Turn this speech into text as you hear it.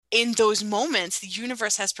in those moments, the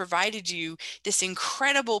universe has provided you this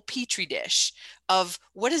incredible petri dish of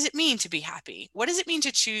what does it mean to be happy? What does it mean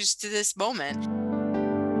to choose to this moment?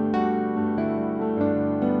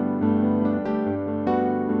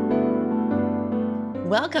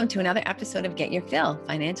 Welcome to another episode of Get Your Fill,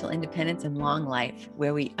 Financial Independence and Long Life,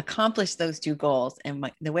 where we accomplish those two goals.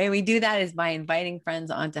 And the way we do that is by inviting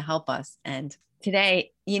friends on to help us. And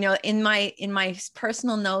today, in my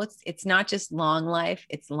personal notes, it's not just long life,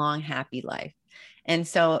 it's long, happy life. And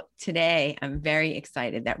so today I'm very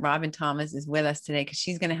excited that Robin Thomas is with us today because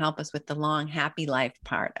she's going to help us with the long, happy life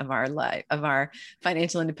part of our life, of our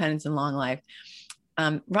financial independence and long life.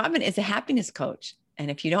 Robin is a happiness coach. And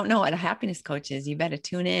if you don't know what a happiness coach is, you better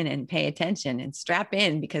tune in and pay attention and strap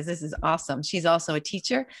in because this is awesome. She's also a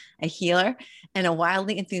teacher, a healer, and a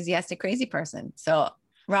wildly enthusiastic, crazy person. So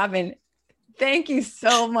Robin, thank you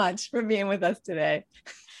so much for being with us today.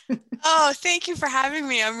 Oh, thank you for having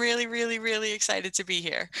me. I'm really, really, really excited to be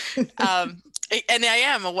here. And I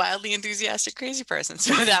am a wildly enthusiastic, crazy person.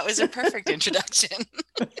 So that was a perfect introduction.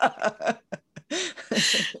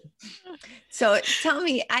 So tell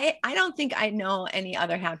me, I don't think I know any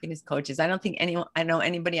other happiness coaches. I don't think I know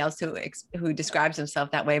anybody else who describes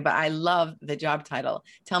himself that way, but I love the job title.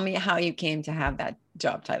 Tell me how you came to have that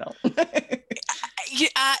job title.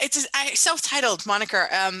 It's a self-titled moniker.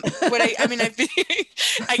 I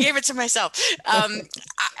gave it to myself.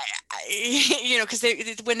 Because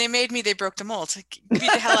when they made me, they broke the mold. So beat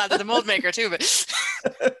the hell out of the mold maker too, but.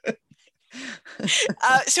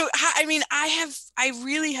 I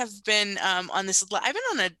really have been on this. I've been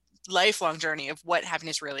on a lifelong journey of what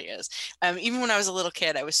happiness really is. Even when I was a little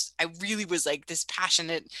kid, I really was like this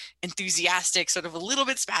passionate, enthusiastic, sort of a little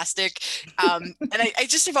bit spastic. And I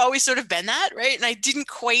just have always sort of been that, right? And I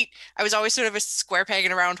was always sort of a square peg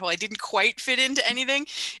in a round hole. I didn't quite fit into anything.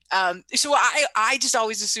 So I just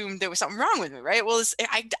always assumed there was something wrong with me, right? Well,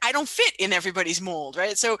 I don't fit in everybody's mold,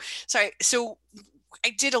 right? So I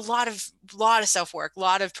did a lot of self-work, a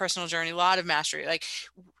lot of personal journey, a lot of mastery. Like,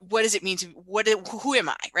 what does it mean who am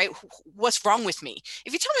I, right? What's wrong with me?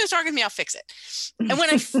 If you tell me what's wrong with me, I'll fix it. And when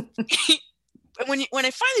I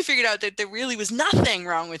finally figured out that there really was nothing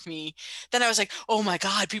wrong with me, then I was like, oh my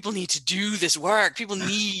God, people need to do this work. People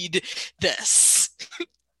need this.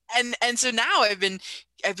 And so now I have an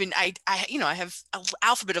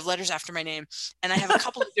alphabet of letters after my name, and I have a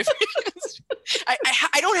couple of different.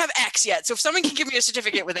 I don't have X yet, so if someone can give me a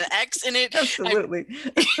certificate with an X in it, absolutely.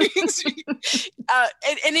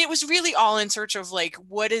 And it was really all in search of like,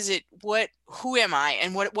 who am I,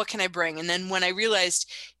 and what can I bring? And then when I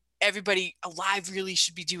realized everybody alive really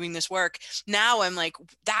should be doing this work, now I'm like,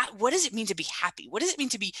 what does it mean to be happy? What does it mean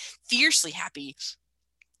to be fiercely happy?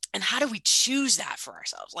 And how do we choose that for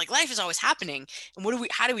ourselves? Like, life is always happening, and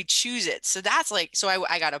how do we choose it? So that's like,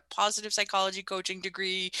 I got a positive psychology coaching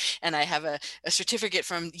degree, and I have a certificate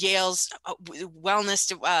from Yale's wellness,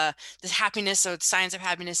 the happiness, so it's science of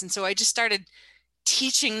happiness. And so I just started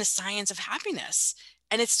teaching the science of happiness,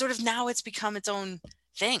 and it's sort of, now it's become its own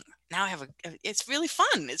thing. Now it's really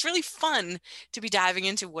fun. It's really fun to be diving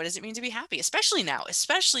into what does it mean to be happy, especially now.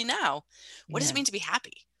 What does it mean to be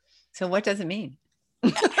happy? So what does it mean?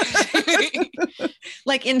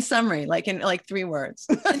 Like in summary, like in like 3 words.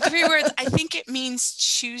 In 3 words, I think it means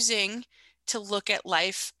choosing to look at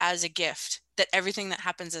life as a gift, that everything that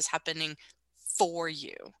happens is happening for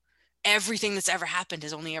you. Everything that's ever happened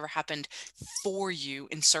has only ever happened for you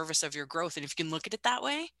in service of your growth. And if you can look at it that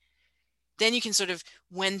way, then you can sort of,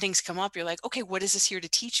 when things come up, you're like, okay, what is this here to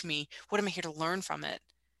teach me? What am I here to learn from it?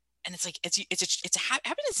 And it's like,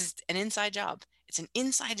 happiness is an inside job. It's an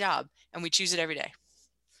inside job, and we choose it every day.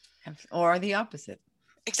 Or the opposite.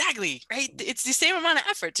 Exactly. Right. It's the same amount of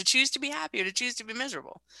effort to choose to be happy or to choose to be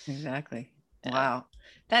miserable. Exactly. Yeah. Wow.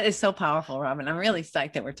 That is so powerful, Robin. I'm really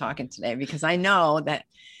psyched that we're talking today, because I know that,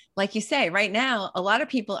 like you say, right now, a lot of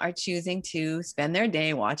people are choosing to spend their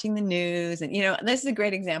day watching the news. And, this is a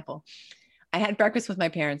great example. I had breakfast with my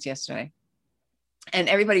parents yesterday, and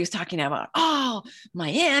everybody was talking about,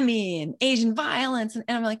 Miami and Asian violence. And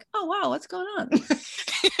I'm like, oh, wow, what's going on?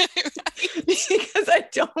 Because I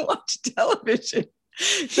don't watch television.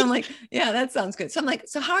 So I'm like, yeah, that sounds good. So I'm like,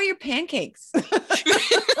 so how are your pancakes?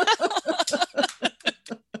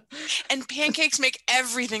 And pancakes make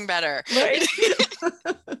everything better. Right?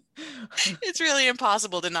 It's really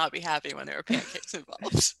impossible to not be happy when there are pancakes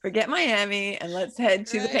involved. Forget Miami and let's head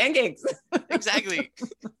to the pancakes. Exactly.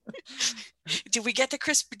 Did we get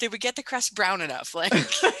the crust brown enough? Like,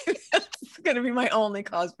 going to be my only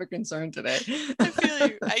cause for concern today. I feel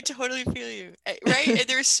you. I totally feel you. Right? And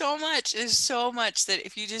there's so much that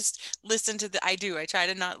if you just listen to I try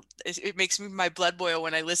to not, it makes me, my blood boil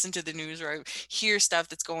when I listen to the news or I hear stuff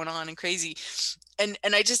that's going on and crazy. And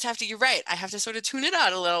I just have to, you're right. I have to sort of tune it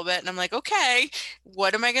out a little bit. And I'm like, okay,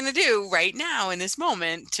 what am I going to do right now in this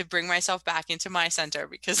moment to bring myself back into my center?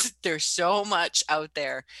 Because there's so much out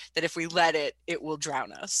there that if we let it, it will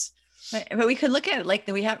drown us. Right. But we could look at it like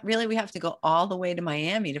we have to go all the way to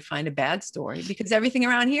Miami to find a bad story because everything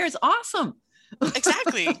around here is awesome.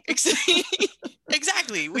 Exactly.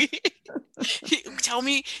 Exactly. Tell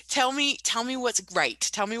me what's right.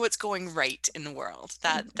 Tell me what's going right in the world.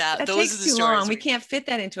 That those takes are the too stories. Long. We can't fit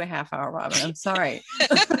that into a half hour, Robin. I'm sorry.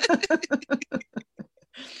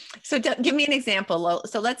 So give me an example.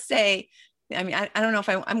 So let's say, I mean, I don't know if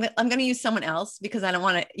I'm going to use someone else because I don't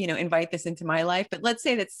want to, invite this into my life, but let's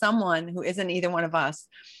say that someone who isn't either one of us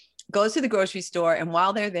goes to the grocery store and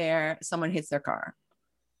while they're there, someone hits their car.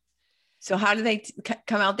 So how do they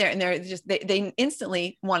come out there and they're just, they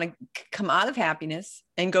instantly want to come out of happiness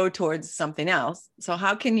and go towards something else. So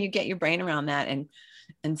how can you get your brain around that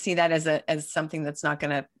and see that as something that's not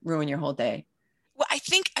going to ruin your whole day? Well, I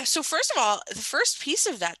think so. First of all, the first piece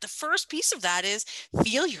of that is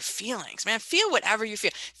feel your feelings, man. Feel whatever you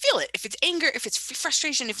feel. Feel it. If it's anger, if it's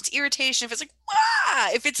frustration, if it's irritation, if it's like,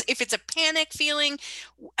 if it's a panic feeling,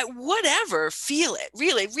 whatever, feel it.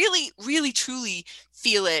 Really, really, really, truly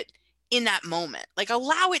feel it in that moment. Like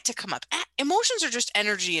allow it to come up. Emotions are just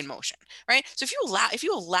energy in motion, right? So if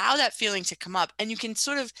you allow that feeling to come up and you can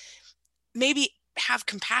sort of maybe have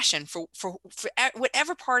compassion for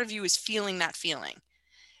whatever part of you is feeling that feeling,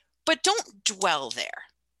 but don't dwell there.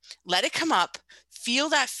 Let it come up, feel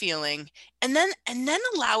that feeling, and then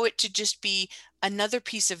allow it to just be another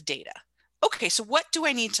piece of data. Okay, so what do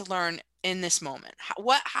I need to learn in this moment?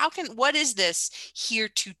 What is this here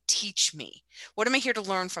to teach me? What am I here to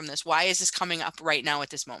learn from this? Why is this coming up right now at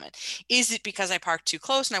this moment? Is it because I parked too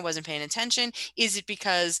close and I wasn't paying attention? Is it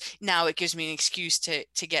because now it gives me an excuse to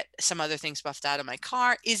get some other things buffed out of my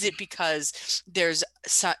car? Is it because there's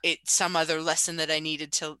some other lesson that I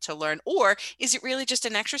needed to learn? Or is it really just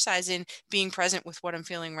an exercise in being present with what I'm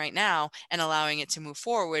feeling right now and allowing it to move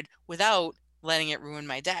forward without letting it ruin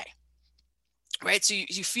my day? Right? So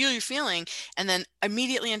you feel your feeling and then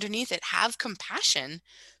immediately underneath it, have compassion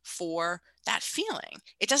for that feeling.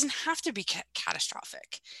 It doesn't have to be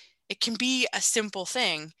catastrophic. It can be a simple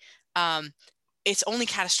thing. It's only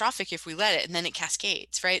catastrophic if we let it and then it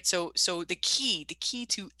cascades, right? So the key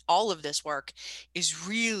to all of this work is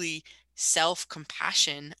really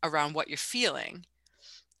self-compassion around what you're feeling.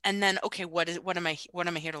 And then, okay, what am I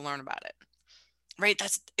here to learn about it? Right?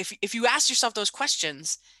 That's if you ask yourself those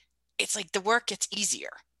questions, it's like the work gets easier.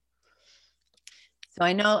 So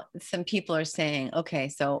I know some people are saying, okay,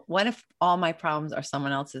 so what if all my problems are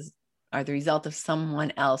the result of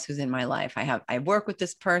someone else who's in my life? I work with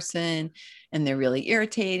this person and they're really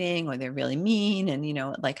irritating or they're really mean. And,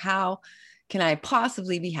 like how can I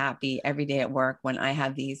possibly be happy every day at work when I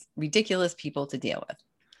have these ridiculous people to deal with?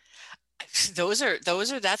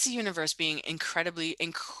 That's the universe being incredibly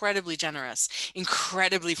generous,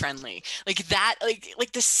 incredibly friendly. Like that,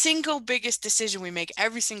 like the single biggest decision we make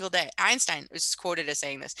every single day. Einstein was quoted as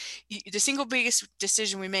saying this: the single biggest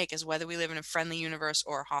decision we make is whether we live in a friendly universe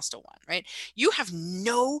or a hostile one, right? You have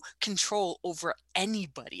no control over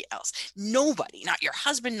anybody else. Nobody, not your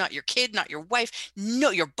husband, not your kid, not your wife,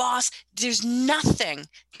 no, your boss. There's nothing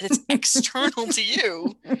that's external to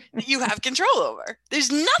you that you have control over.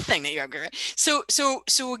 There's nothing that you have. So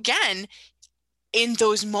again, in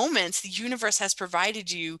those moments, the universe has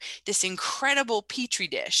provided you this incredible petri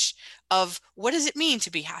dish of what does it mean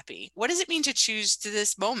to be happy? What does it mean to choose to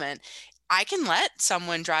this moment? I can let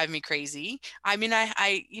someone drive me crazy. I mean,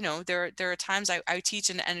 there are times I teach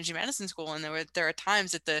in an energy medicine school, and there are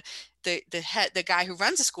times that the guy who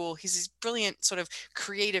runs the school, he's this brilliant sort of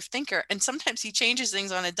creative thinker, and sometimes he changes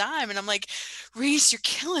things on a dime, and I'm like, Reese, you're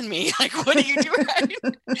killing me. Like, what are you doing?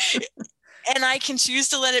 And I can choose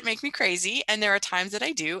to let it make me crazy. And there are times that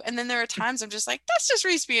I do. And then there are times I'm just like, that's just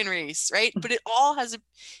Reese being Reese, right? But it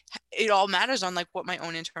all matters on like what my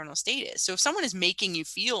own internal state is. So if someone is making you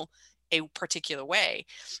feel a particular way,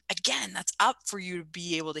 again, that's up for you to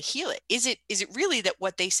be able to heal it. Is it really that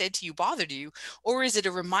what they said to you bothered you? Or is it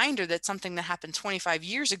a reminder that something that happened 25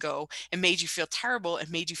 years ago and made you feel terrible and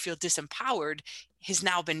made you feel disempowered has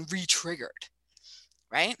now been re-triggered,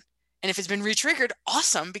 right? And if it's been re-triggered,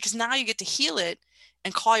 awesome, because now you get to heal it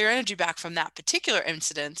and call your energy back from that particular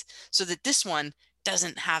incident so that this one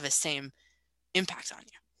doesn't have the same impact on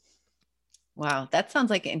you. Wow. That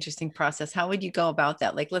sounds like an interesting process. How would you go about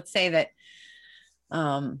that? Like, let's say that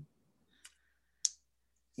um,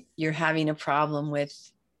 you're having a problem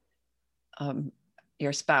with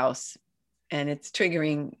your spouse, and it's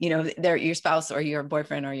triggering, your spouse or your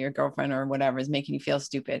boyfriend or your girlfriend or whatever is making you feel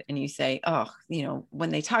stupid. And you say, oh,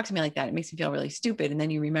 when they talk to me like that, it makes me feel really stupid. And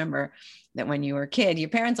then you remember that when you were a kid, your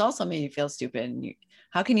parents also made you feel stupid. And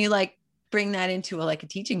how can you like bring that into a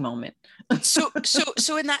teaching moment? I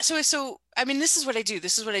mean, this is what I do.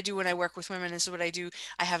 This is what I do when I work with women. This is what I do.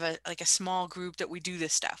 I have a small group that we do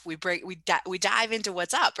this stuff. We dive into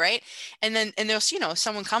what's up, right? And there's,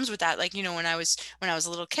 someone comes with that. Like, when I was a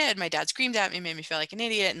little kid, my dad screamed at me, made me feel like an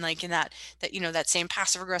idiot. And like in that, that same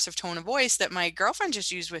passive aggressive tone of voice that my girlfriend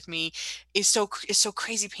just used with me is so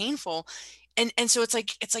crazy painful. And so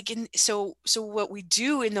so what we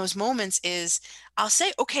do in those moments is I'll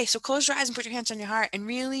say, okay, so close your eyes and put your hands on your heart and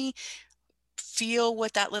really feel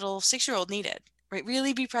what that little 6-year-old needed, right?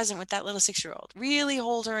 Really be present with that little 6-year-old. Really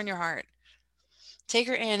hold her in your heart. Take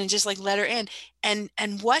her in and just like let her in. And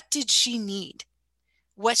what did she need?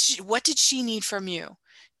 What did she need from you?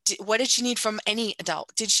 What did she need from any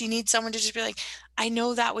adult? Did she need someone to just be like, I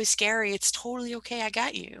know that was scary. It's totally okay. I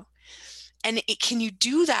got you. And can you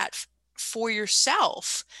do that for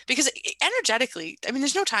yourself? Because energetically, I mean,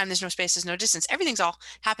 there's no time, there's no space, there's no distance. Everything's all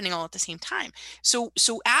happening all at the same time. So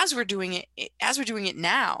as we're doing it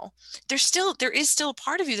now, there is still a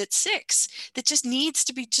part of you that's 6 that just needs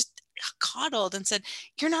to be just coddled and said,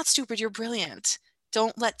 you're not stupid, you're brilliant.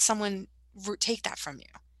 Don't let someone take that from you.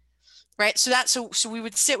 Right. So we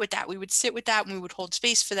would sit with that. We would sit with that and we would hold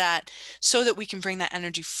space for that so that we can bring that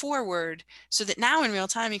energy forward so that now in real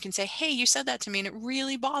time you can say, hey, you said that to me and it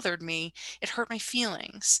really bothered me. It hurt my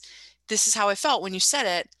feelings. This is how I felt when you said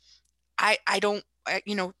it. I don't,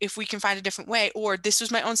 if we can find a different way, or this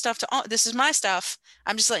was my own stuff this is my stuff.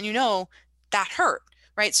 I'm just letting you know that hurt.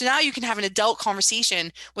 Right. So now you can have an adult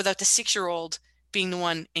conversation without the 6-year-old being the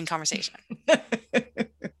one in conversation.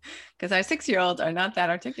 Because our 6-year-olds are not that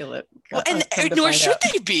articulate. Well, and nor should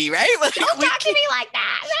they be, right? Like, don't talk to me like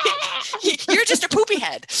that. You're just a poopy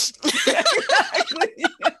head.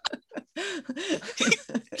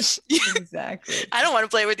 Exactly. I don't want to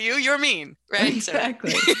play with you. You're mean, right?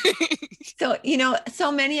 Exactly. So,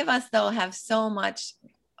 so many of us though have so much,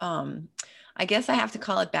 I guess I have to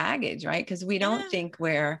call it baggage, right? Because we don't think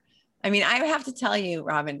I have to tell you,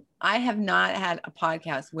 Robin, I have not had a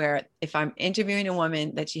podcast where if I'm interviewing a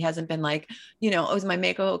woman that she hasn't been like, oh, is my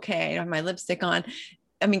makeup okay? I have my lipstick on.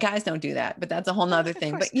 I mean, guys don't do that, but that's a whole nother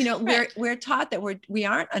thing. But, right. we're taught that we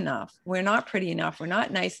aren't enough. We're not pretty enough. We're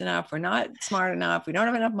not nice enough. We're not smart enough. We don't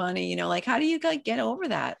have enough money. Like, how do you get over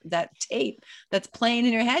that tape that's playing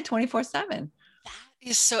in your head 24/7?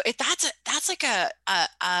 This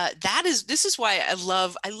is why I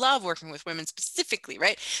love working with women specifically,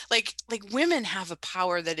 right? Like women have a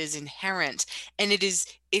power that is inherent and it has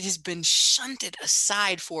been shunted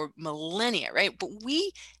aside for millennia, right? But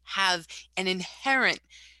we have an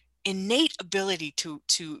innate ability to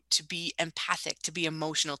be empathic, to be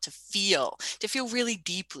emotional, to feel really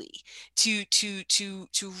deeply, to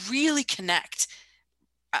really connect.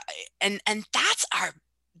 And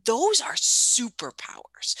those are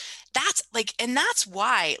superpowers. That's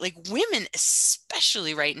why women,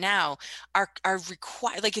 especially right now, are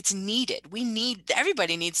required, it's needed.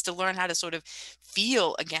 Everybody needs to learn how to sort of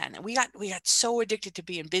feel again. We got so addicted to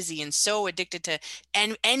being busy and so addicted to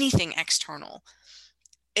anything external.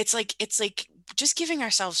 It's like just giving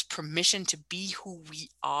ourselves permission to be who we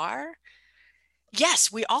are.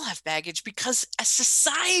 Yes, we all have baggage because a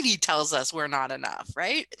society tells us we're not enough,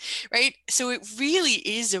 right? Right. So it really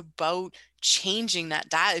is about changing that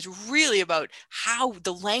dial. It's really about how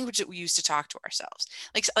the language that we use to talk to ourselves.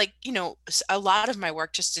 A lot of my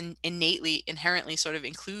work just inherently sort of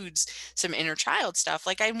includes some inner child stuff.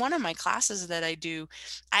 Like in one of my classes that I do,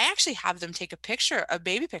 I actually have them take a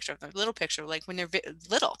baby picture of them, a little picture, like when they're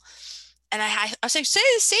little. And I say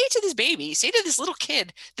to this baby, say to this little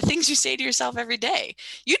kid, the things you say to yourself every day.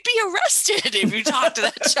 You'd be arrested if you talk to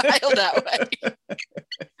that child that way.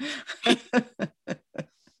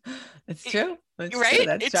 It's true. It's right? True.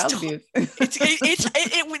 That's child abuse.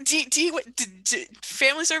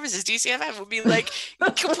 Family services, DCFF would be like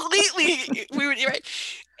completely, right?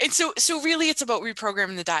 And so really it's about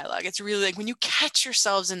reprogramming the dialogue. It's really like when you catch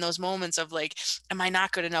yourselves in those moments of like, am I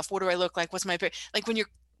not good enough? What do I look like? What's my, when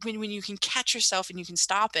you can catch yourself and you can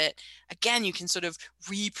stop it, again, you can sort of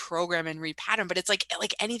reprogram and repattern. But it's like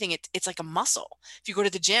anything, it's like a muscle. If you go to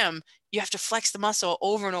the gym, you have to flex the muscle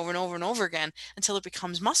over and over and over and over again until it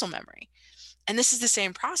becomes muscle memory. And this is the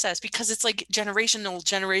same process because it's like generational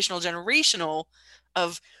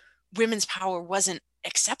of women's power wasn't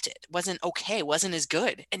accepted, wasn't okay, wasn't as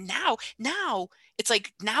good. And now it's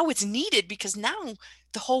like, now it's needed, because now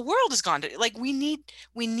the whole world has gone to, like, we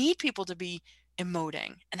need people to be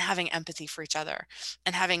emoting and having empathy for each other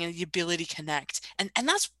and having the ability to connect. And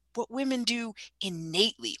that's what women do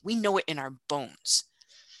innately. We know it in our bones.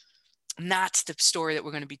 And that's the story that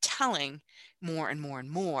we're going to be telling more and more and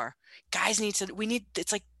more.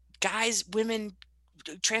 It's like guys, women,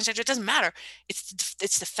 transgender, it doesn't matter.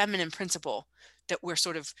 It's the feminine principle that we're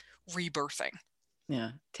sort of rebirthing.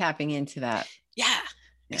 Yeah. Tapping into that. Yeah,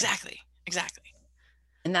 Yeah. exactly.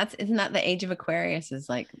 And isn't that the age of Aquarius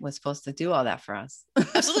was supposed to do all that for us?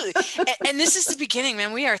 Absolutely. And this is the beginning,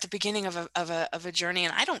 man. We are at the beginning of a journey.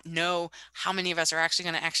 And I don't know how many of us are actually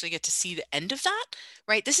going to actually get to see the end of that,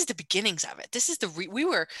 right? This is the beginnings of it. This is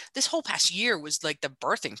this whole past year was like the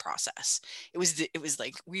birthing process. It was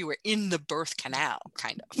like we were in the birth canal,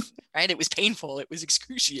 kind of, right? It was painful. It was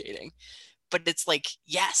excruciating. But it's like,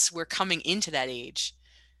 yes, we're coming into that age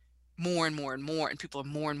more and more and more. And people are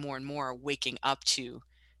more and more and more waking up to,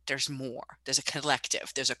 there's more. There's a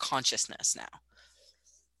collective. There's a consciousness now.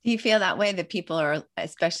 Do you feel that way, that people are,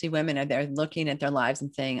 especially women, are there looking at their lives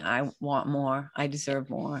and saying, I want more, I deserve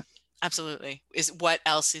more? Absolutely. Is what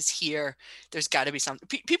else is here? There's got to be something.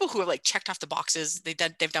 People who have like checked off the boxes, they've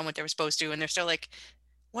done what they were supposed to, and they're still like,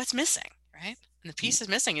 what's missing, right? And the piece is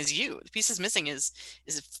missing is you. The piece is missing is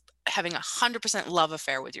having 100% love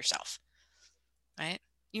affair with yourself, right?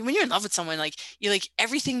 When you're in love with someone, like, you're like,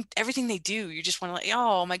 everything they do, you just want to, like,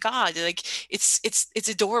 oh my God, like, it's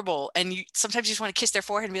adorable. And sometimes you just want to kiss their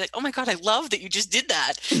forehead and be like, oh my God, I love that you just did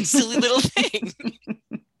that silly little thing.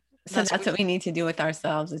 So that's what we need to do with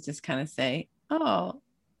ourselves, is just kind of say, oh,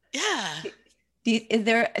 yeah. Is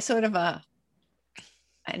there sort of I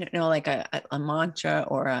don't know, like a mantra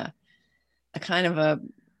or a kind of a,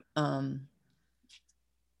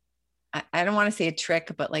 I don't want to say a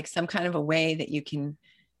trick, but like some kind of a way that you can,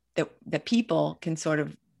 that people can sort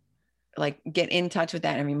of like get in touch with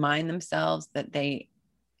that and remind themselves that they,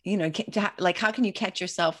 like, how can you catch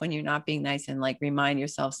yourself when you're not being nice, and like remind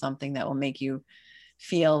yourself something that will make you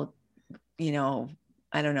feel,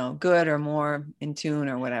 I don't know, good or more in tune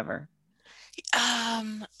or whatever?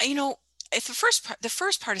 If the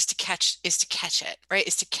first part is to catch it, right?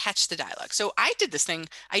 Is to catch the dialogue. So I did this thing.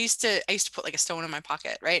 I used to put like a stone in my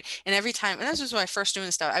pocket, right? And every time, and this was when I first doing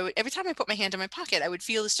this stuff, every time I put my hand in my pocket, I would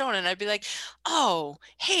feel the stone, and I'd be like, oh,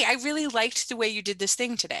 hey, I really liked the way you did this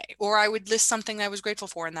thing today. Or I would list something I was grateful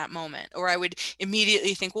for in that moment. Or I would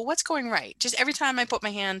immediately think, well, what's going right? Just every time I put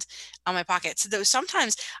my hand on my pocket. So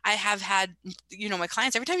sometimes I have had, my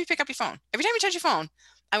clients, every time you pick up your phone, every time you touch your phone,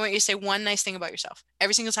 I want you to say one nice thing about yourself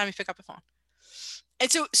every single time you pick up the phone. And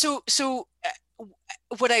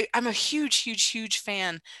I'm a huge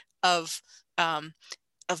fan of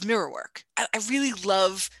mirror work. I really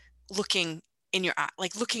love looking in your eye,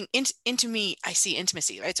 like looking into me. I see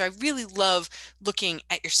intimacy, right? So I really love looking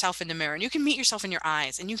at yourself in the mirror, and you can meet yourself in your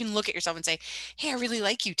eyes, and you can look at yourself and say, hey, I really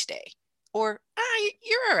like you today. Or,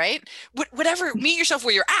 you're all right. Whatever, meet yourself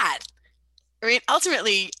where you're at. Right?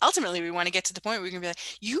 Ultimately, we want to get to the point where we can be like,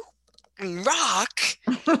 you rock.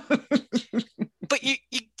 But you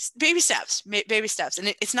baby steps,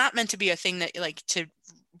 and it's not meant to be a thing that, like, to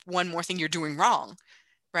one more thing you're doing wrong,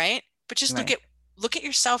 right? But just Right. look at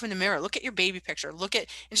yourself in the mirror, look at your baby picture, and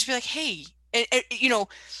just be like, hey,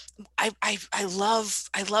 I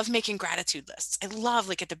love making gratitude lists. I love,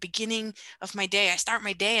 like, at the beginning of my day, I start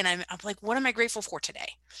my day and I'm like, what am I grateful for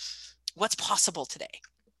today? What's possible today?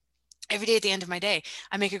 Every day at the end of my day,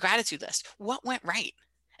 I make a gratitude list. What went right?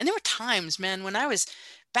 And there were times, man, when I was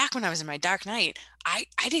in my dark night, I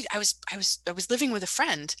was living with a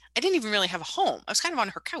friend. I didn't even really have a home. I was kind of on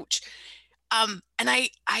her couch. And I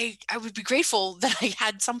would be grateful that I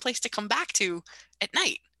had some place to come back to at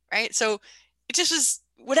night, right? So it just was,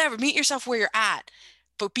 whatever, meet yourself where you're at,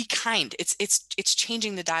 but be kind. It's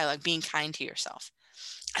changing the dialogue, being kind to yourself.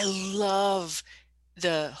 I love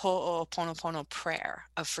the Ho'oponopono prayer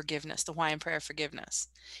of forgiveness, the Hawaiian prayer of forgiveness.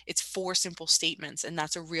 It's 4 simple statements, and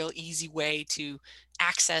that's a real easy way to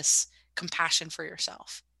access compassion for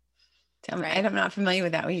yourself. Tell me, Right? I'm not familiar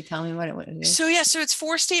with that. Will you tell me what it is? So it's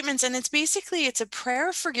 4 statements, and it's a prayer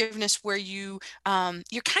of forgiveness where you're kind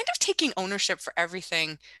of taking ownership for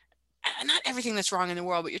everything. Not everything that's wrong in the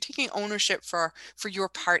world, but you're taking ownership for your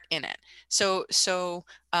part in it. So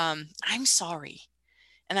I'm sorry.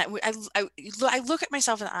 And I look at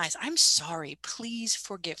myself in the eyes. I'm sorry. Please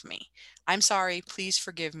forgive me. I'm sorry. Please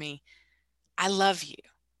forgive me. I love you.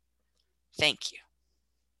 Thank you.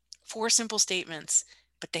 4 simple statements,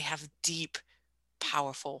 but they have deep,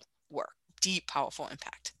 powerful work, deep, powerful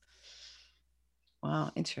impact.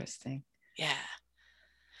 Wow. Interesting. Yeah.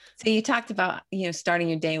 So you talked about, starting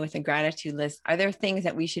your day with a gratitude list. Are there things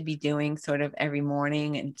that we should be doing sort of every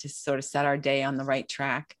morning and just sort of set our day on the right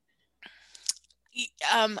track?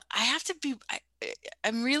 I have to be,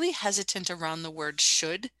 I'm really hesitant around the word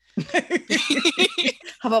should.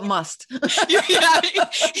 How about must? Yeah,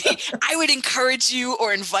 I would encourage you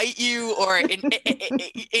or invite you or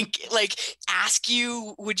like ask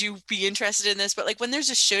you, would you be interested in this? But like when there's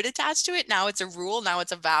a should attached to it, now it's a rule, now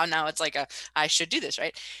it's a vow, now it's like I should do this,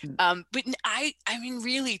 right? But I mean,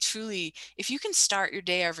 really, truly, if you can start your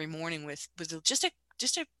day every morning with just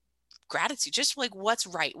a gratitude, just like what's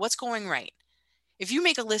right, what's going right. If you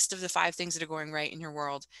make a list of the 5 things that are going right in your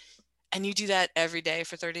world, and you do that every day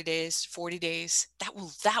for 30 days, 40 days, that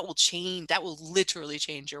will change. That will literally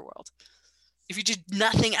change your world. If you did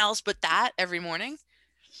nothing else but that every morning.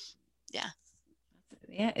 Yeah.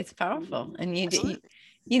 Yeah, it's powerful. And you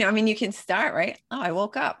can start, right? Oh, I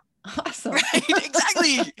woke up. Awesome. Right,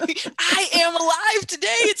 exactly. I am alive today.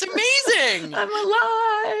 It's amazing. I'm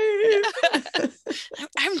alive. Yeah.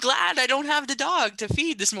 I'm glad I don't have the dog to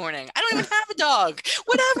feed this morning. I don't even have a dog.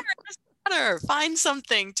 Whatever. Find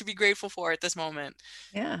something to be grateful for at this moment.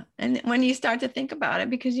 Yeah. And when you start to think about it,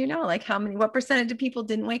 because like what percentage of people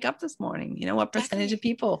didn't wake up this morning? What percentage of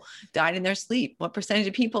people died in their sleep? What percentage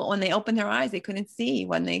of people, when they opened their eyes, they couldn't see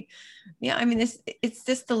it's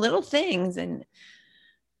just the little things. And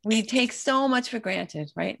we take so much for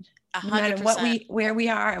granted, right? 100%. No matter where we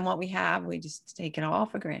are and what we have, we just take it all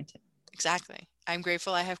for granted. Exactly. I'm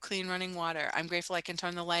grateful I have clean running water. I'm grateful I can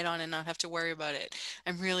turn the light on and not have to worry about it.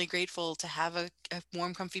 I'm really grateful to have a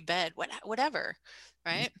warm, comfy bed, whatever,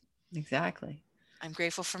 right? Exactly. I'm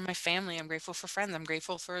grateful for my family. I'm grateful for friends. I'm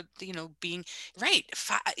grateful for, being right.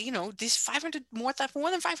 These 500, more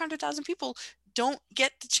than 500,000 people don't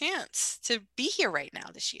get the chance to be here right now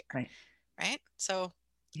this year. Right. Right. So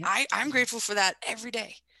yeah. I'm grateful for that every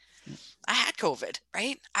day. I had COVID,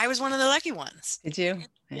 right? I was one of the lucky ones. Did you?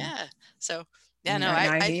 Yeah. So yeah, no,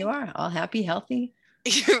 I you are all happy, healthy.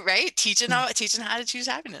 Right. Teaching how to choose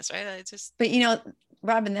happiness. Right. But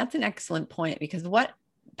Robin, that's an excellent point, because what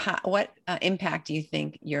impact do you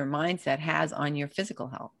think your mindset has on your physical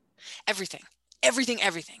health? Everything.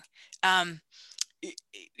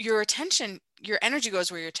 Your attention, your energy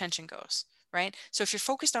goes where your attention goes. Right. So if you're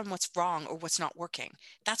focused on what's wrong or what's not working,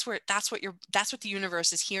 that's what the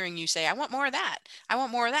universe is hearing you say. I want more of that. I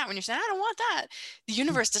want more of that. When you're saying, I don't want that, the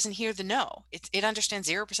universe doesn't hear the no. It understands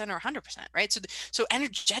 0% or 100%. Right. So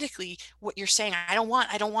energetically, what you're saying, I don't want.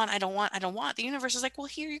 The universe is like, well,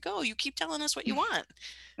 here you go. You keep telling us what you want.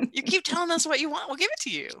 You keep telling us what you want. We'll give it to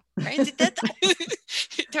you. Right.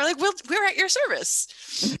 They're like, we're at your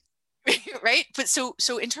service. Right. But so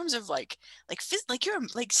in terms of like you're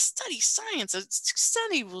like study science,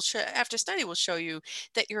 study will show after study will show you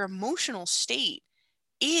that your emotional state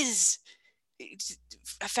is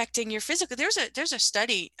affecting your physical. There's a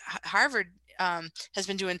study, Harvard has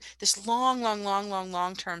been doing this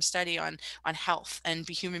long-term study on health and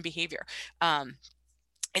human behavior.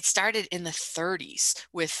 It started in the 30s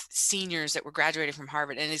with seniors that were graduating from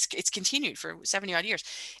Harvard, and it's continued for 70 odd years.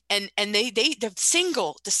 And the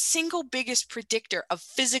single biggest predictor of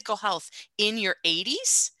physical health in your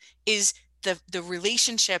 80s is the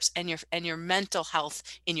relationships and your mental health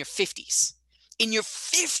in your 50s. In your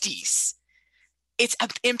 50s, it's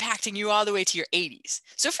impacting you all the way to your 80s.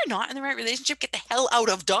 So if you're not in the right relationship, get the hell out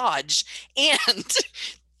of Dodge. And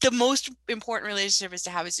the most important relationship is to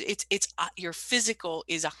have it's your physical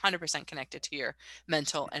is 100% connected to your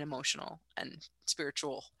mental and emotional and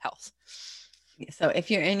spiritual health. So if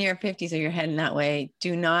you're in your 50s or you're heading that way,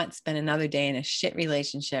 do not spend another day in a shit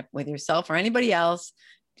relationship with yourself or anybody else.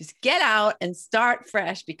 Just get out and start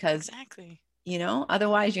fresh, because exactly,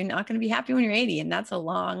 otherwise you're not going to be happy when you're 80, and that's a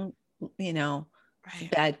long,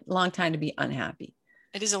 bad long time to be unhappy.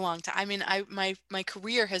 It is a long time. I mean, my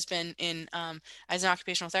career has been in as an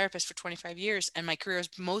occupational therapist for 25 years, and my career has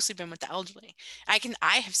mostly been with the elderly. I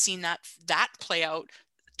have seen that play out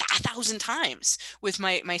 1,000 times with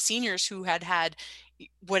my seniors who had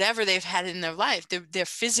whatever they've had in their life. Their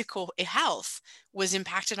physical health was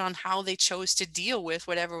impacted on how they chose to deal with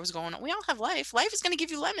whatever was going on. We all have life. Life is going to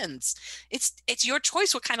give you lemons. It's your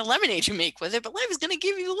choice what kind of lemonade you make with it, but life is going to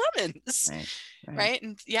give you lemons. Right?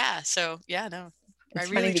 And yeah, so yeah, no. It's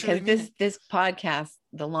funny because this podcast,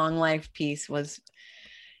 the long life piece, was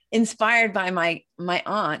inspired by my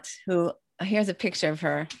aunt, who, here's a picture of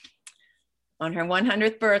her on her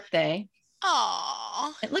 100th birthday.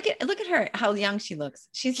 Aww. Look at her, how young she looks.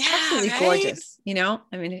 She's absolutely gorgeous. I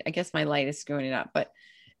mean, I guess my light is screwing it up, but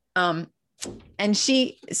And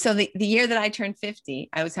so the year that I turned 50,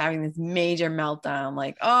 I was having this major meltdown,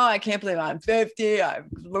 like, oh, I can't believe I'm 50. I've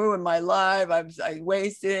ruined my life. I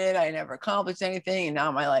wasted it. I never accomplished anything. And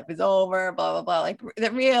now my life is over, blah, blah, blah. Like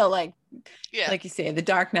the real, like you say, the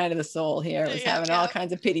dark night of the soul here. I was having all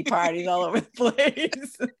kinds of pity parties all over the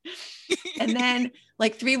place. And then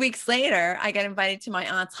like 3 weeks later, I got invited to my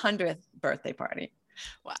aunt's 100th birthday party.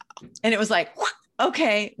 Wow. And it was like,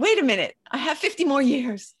 okay, wait a minute. I have 50 more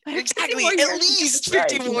years. Exactly. At least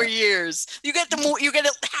 50 more years. You get the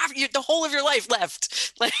whole of your life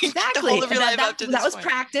left. Like exactly. The whole of your life up to this that was point.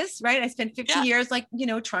 practice, right? I spent 50 years, like,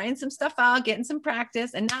 trying some stuff out, getting some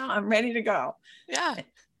practice. And now I'm ready to go. Yeah.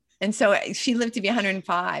 And so she lived to be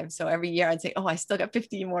 105. So every year I'd say, oh, I still got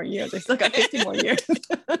 50 more years. I still got 50 more years.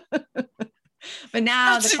 But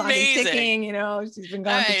now the clock is ticking, she's been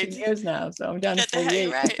gone for 2 years now. So I'm down to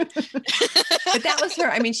 48. Right. But that was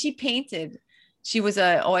her. I mean, she painted. She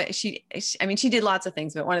did lots of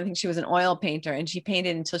things, but one of the things, she was an oil painter, and she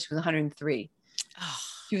painted until she was 103. Oh,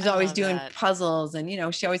 she was always doing puzzles, and,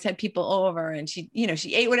 she always had people over, and she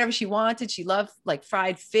ate whatever she wanted. She loved like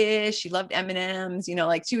fried fish. She loved M&Ms,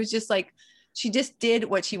 like she was just like, she just did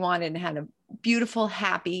what she wanted and had a beautiful,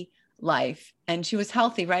 happy life. And she was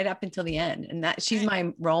healthy right up until the end. And that she's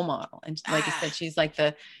my role model. And like I said, she's like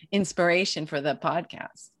the inspiration for the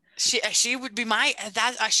podcast. She would be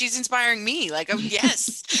she's inspiring me. Like,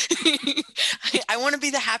 yes, I want to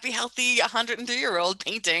be the happy, healthy 103-year-old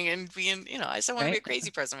painting and being, I still want to be a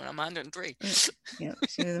crazy person when I'm 103. Yeah,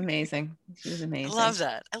 she was amazing. She was amazing. I love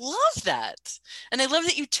that. And I love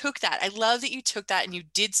that you took that. I love that you took that and you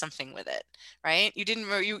did something with it, right? You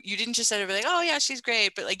didn't just sort of be like, oh yeah, she's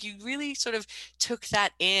great. But like, you really sort of took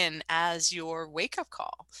that in as your wake up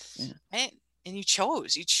call, right? And you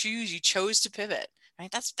chose to pivot. Right?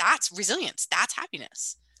 That's resilience. That's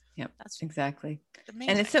happiness. Yep, that's exactly. Amazing.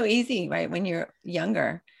 And it's so easy, right? When you're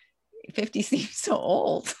younger, 50 seems so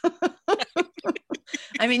old.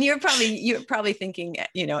 I mean, you're probably thinking,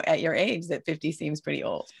 at your age that 50 seems pretty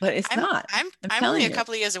old, but it's not. I'm only a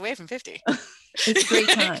couple of years away from 50. It's a great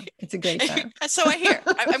time. It's a great time. So I hear.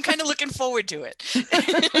 I'm kind of looking forward to it.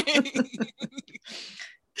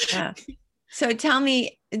 Yeah. So tell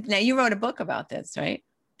me, now you wrote a book about this, right?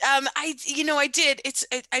 I did.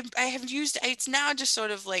 I have used, it's now just sort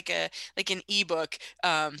of like an ebook.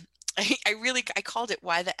 I called it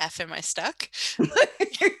Why the F Am I Stuck?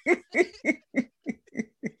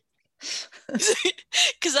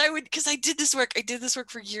 Because I did this work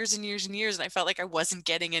for years and years and years, and I felt like I wasn't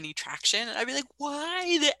getting any traction, and I'd be like,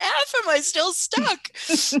 why the F am I still stuck?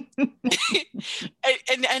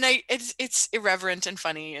 It's irreverent and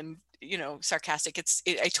funny and sarcastic.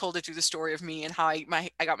 I told it through the story of me and how I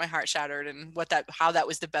got my heart shattered, and how that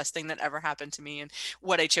was the best thing that ever happened to me, and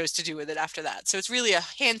what I chose to do with it after that. So it's really a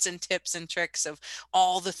hints and tips and tricks of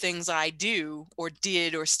all the things I do or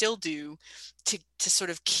did or still do to sort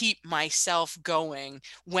of keep myself going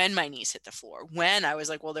when my knees hit the floor, when I was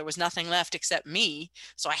like, well, there was nothing left except me,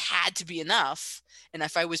 so I had to be enough. And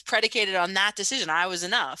if I was predicated on that decision, I was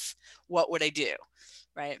enough, what would I do?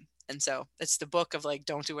 Right. And so it's the book of like,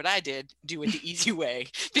 don't do what I did, do it the easy way,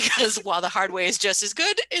 because while the hard way is just as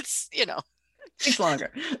good, it's, takes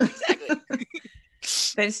longer. Exactly.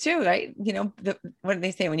 But it's true, right? What do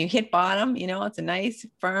they say? When you hit bottom, it's a nice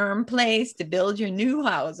firm place to build your new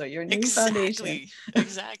house or your new foundation.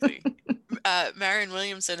 Exactly. Marianne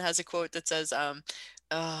Williamson has a quote that says, I'm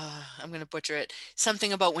going to butcher it.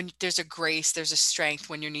 Something about when there's a grace, there's a strength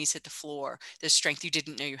when your knees hit the floor. There's strength you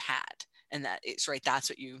didn't know you had. And that is right. That's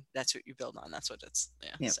what you build on. That's what it's.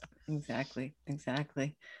 Yeah. Yep, so.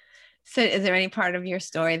 Exactly. So is there any part of your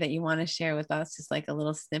story that you want to share with us? Just like a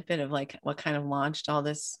little snippet of like what kind of launched all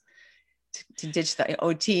this to ditch the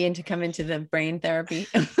OT and to come into the brain therapy?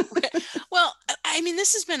 Well, I mean,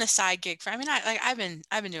 this has been a side gig I've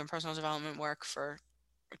been doing personal development work for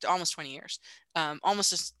almost 20 years.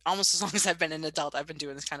 Almost as long as I've been an adult, I've been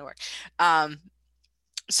doing this kind of work.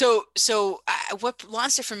 So what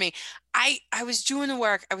launched it for me, I was doing the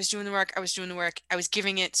work. I was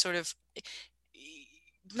giving it sort of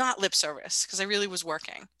not lip service, because I really was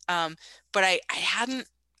working. But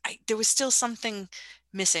there was still something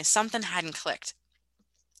missing. Something hadn't clicked.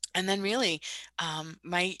 And then really,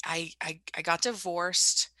 I got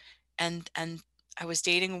divorced, and I was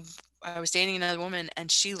dating another woman, and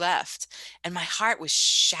she left, and my heart was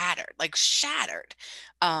shattered.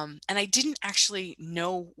 And I didn't actually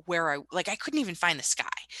know where I couldn't even find the sky.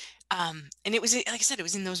 And it was, like I said, it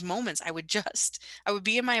was in those moments I would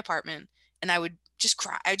be in my apartment, and I would just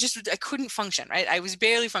cry. I couldn't function, right? I was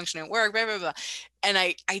barely functioning at work, blah, blah, blah. And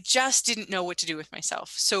I just didn't know what to do with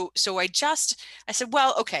myself. So I said,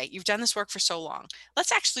 well, okay, you've done this work for so long.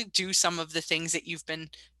 Let's actually do some of the things that you've been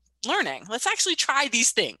learning. Let's actually try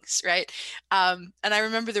these things, right? And I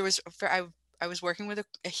remember I was working with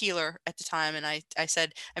a healer at the time, and I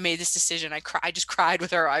said, I made this decision. I just cried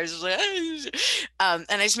with her. I was like, and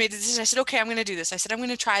I just made the decision. I said, okay, I'm going to do this. I said, I'm going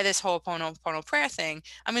to try this Ho'oponopono prayer thing.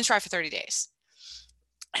 I'm going to try for 30 days.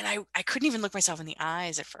 And I couldn't even look myself in the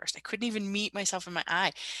eyes at first. I couldn't even meet myself in my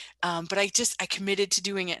eye. But I committed to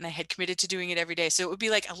doing it, and I had committed to doing it every day. So it would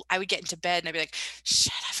be like, I would get into bed and I'd be like,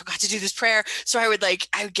 shit, I forgot to do this prayer. So I would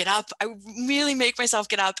get up. I would really make myself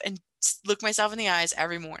get up and look myself in the eyes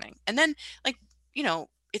every morning. And then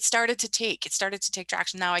it started to take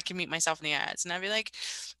traction. Now I can meet myself in the eyes, and I'd be like,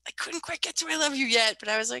 I couldn't quite get to I love you yet, but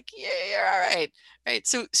I was like, yeah, you're all right. Right.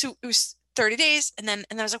 So it was 30 days, and then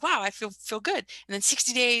I was like, wow, I feel good. And then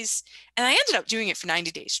 60 days, and I ended up doing it for 90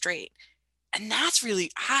 days straight. And that's really,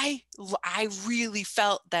 I really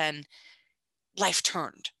felt then life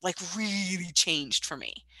turned, like really changed for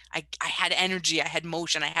me. I had energy, I had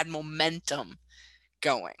motion, I had momentum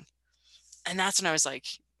going. And that's when I was like,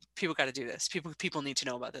 people got to do this. People need to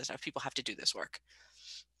know about this. People have to do this work.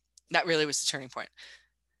 That really was the turning point.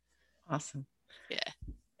 Awesome. Yeah.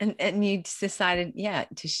 And you decided,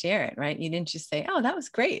 to share it, right? You didn't just say, oh, that was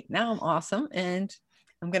great, now I'm awesome and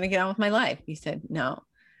I'm going to get on with my life. You said, no,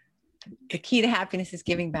 the key to happiness is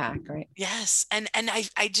giving back, right? Yes. And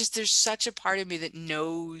I just, there's such a part of me that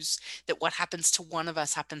knows that what happens to one of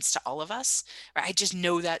us happens to all of us. Right? I just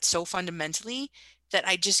know that so fundamentally that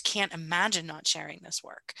I just can't imagine not sharing this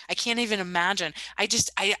work. I can't even imagine.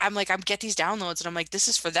 I'm like, I get these downloads and I'm like, this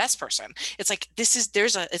is for this person. It's like,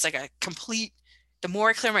 it's like a complete, the more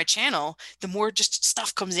I clear my channel, the more just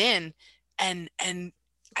stuff comes in. And I'm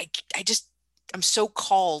so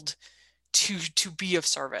called to be of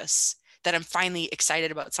service that I'm finally excited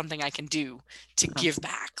about something I can do to give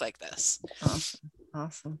back like this.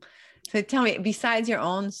 Awesome. So tell me, besides your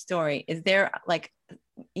own story, is there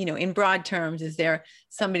in broad terms, is there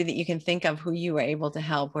somebody that you can think of who you were able to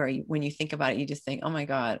help where when you think about it, you just think, oh my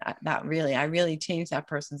God, I really changed that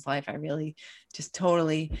person's life. I really just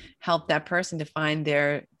totally helped that person to find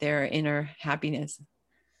their inner happiness?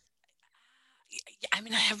 I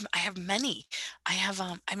mean, I have many. I have,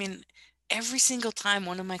 every single time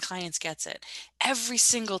one of my clients gets it, every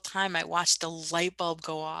single time I watch the light bulb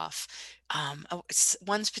go off.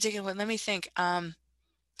 One's particular one, let me think.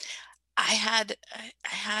 I had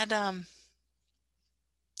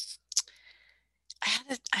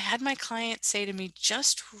my client say to me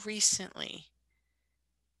just recently,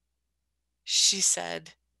 she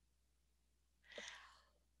said,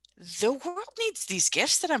 the world needs these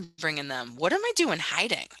gifts that I'm bringing them. What am I doing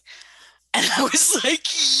hiding? And I was like,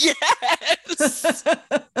 yes.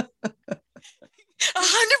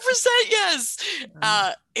 100% yes.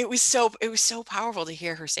 It was so powerful to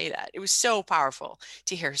hear her say that. It was so powerful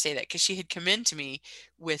to hear her say that, because she had come in to me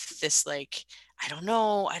with this like, I don't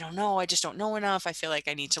know. I just don't know enough. I feel like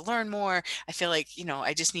I need to learn more. I feel like,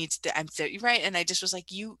 I just need to, you're right. And I just was like,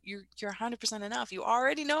 you're 100% enough. You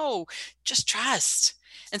already know, just trust.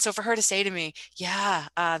 And so for her to say to me,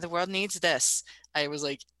 the world needs this, I was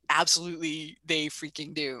like, absolutely, they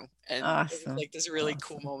freaking do. And awesome. It was like this really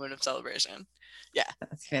cool moment of celebration. Yeah.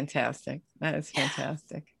 That's fantastic. That is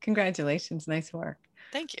fantastic. Yeah. Congratulations. Nice work.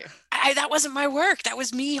 Thank you. That wasn't my work. That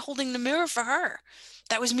was me holding the mirror for her.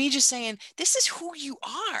 That was me just saying, this is who you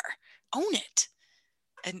are. Own it.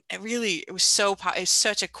 And it was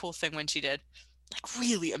such a cool thing when she did. Like,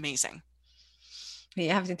 really amazing. You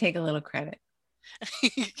have to take a little credit.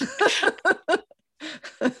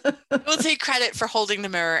 I will take credit for holding the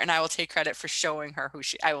mirror, and I will take credit for showing her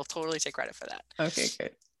I will totally take credit for that. Okay,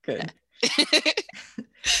 good. Yeah.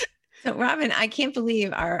 So Robin, I can't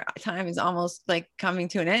believe our time is almost like coming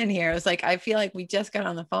to an end here. It's like, I feel like we just got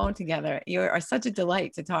on the phone together. You are such a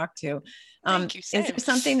delight to talk to. Thank you, is there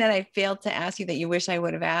something that I failed to ask you that you wish I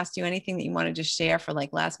would have asked you? Anything that you want to just share for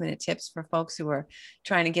like last minute tips for folks who are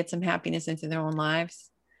trying to get some happiness into their own lives?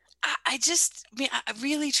 I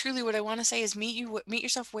really, truly, what I want to say is meet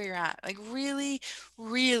yourself where you're at. Like, really,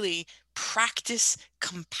 really practice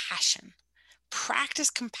compassion. Practice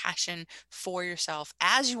compassion for yourself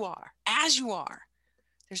as you are.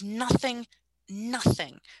 There's nothing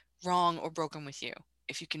wrong or broken with you.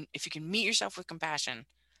 If you can meet yourself with compassion,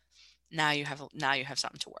 now you have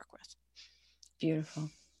something to work with. Beautiful.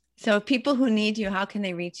 So people who need you, how can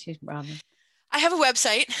they reach you, Robin? I have a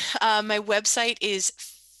website. My website is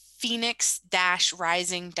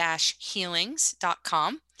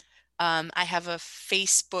phoenix-rising-healings.com. I have a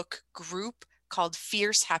Facebook group called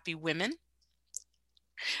Fierce Happy Women.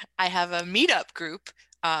 I have a meetup group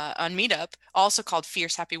on Meetup, also called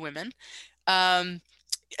Fierce Happy Women. I'm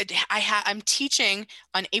teaching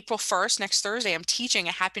on April 1st, next Thursday. I'm teaching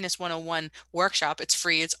a Happiness 101 workshop. It's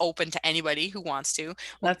free. It's open to anybody who wants to.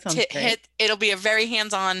 That sounds great. It'll be a very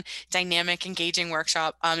hands-on, dynamic, engaging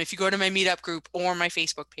workshop. If you go to my Meetup group or my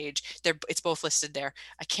Facebook page, it's both listed there.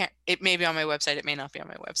 It may be on my website. It may not be on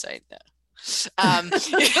my website.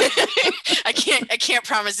 I can't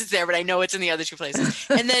promise it's there, but I know it's in the other two places.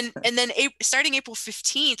 And then starting April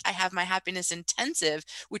 15th, I have my Happiness Intensive,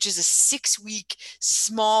 which is a 6-week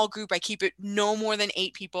small group. I keep it no more than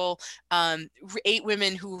 8 people, 8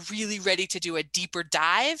 women who are really ready to do a deeper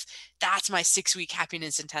dive. That's my 6-week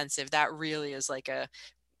Happiness Intensive. That really is like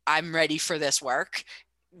I'm ready for this work.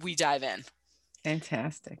 We dive in.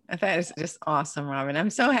 Fantastic. That is just awesome, Robin. I'm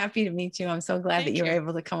so happy to meet you. I'm so glad that you were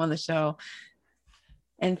able to come on the show.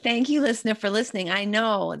 And thank you, listener, for listening. I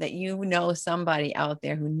know that you know somebody out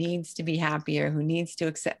there who needs to be happier, who needs to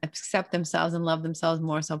accept themselves and love themselves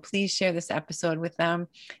more. So please share this episode with them.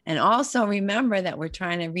 And also remember that we're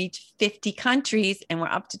trying to reach 50 countries and we're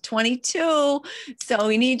up to 22. So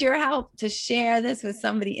we need your help to share this with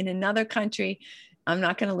somebody in another country. I'm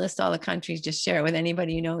not going to list all the countries, just share it with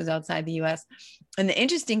anybody you know who's outside the US. And the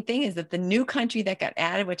interesting thing is that the new country that got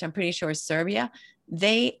added, which I'm pretty sure is Serbia,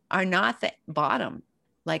 they are not the bottom.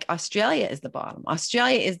 Like Australia is the bottom.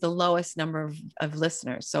 Australia is the lowest number of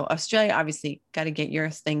listeners. So Australia, obviously, got to get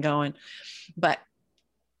your thing going. But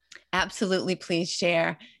absolutely, please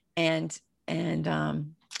share. And in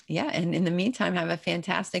the meantime, have a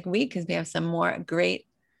fantastic week because we have some more great,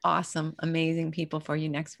 awesome, amazing people for you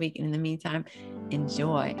next week. And in the meantime,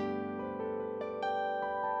 enjoy.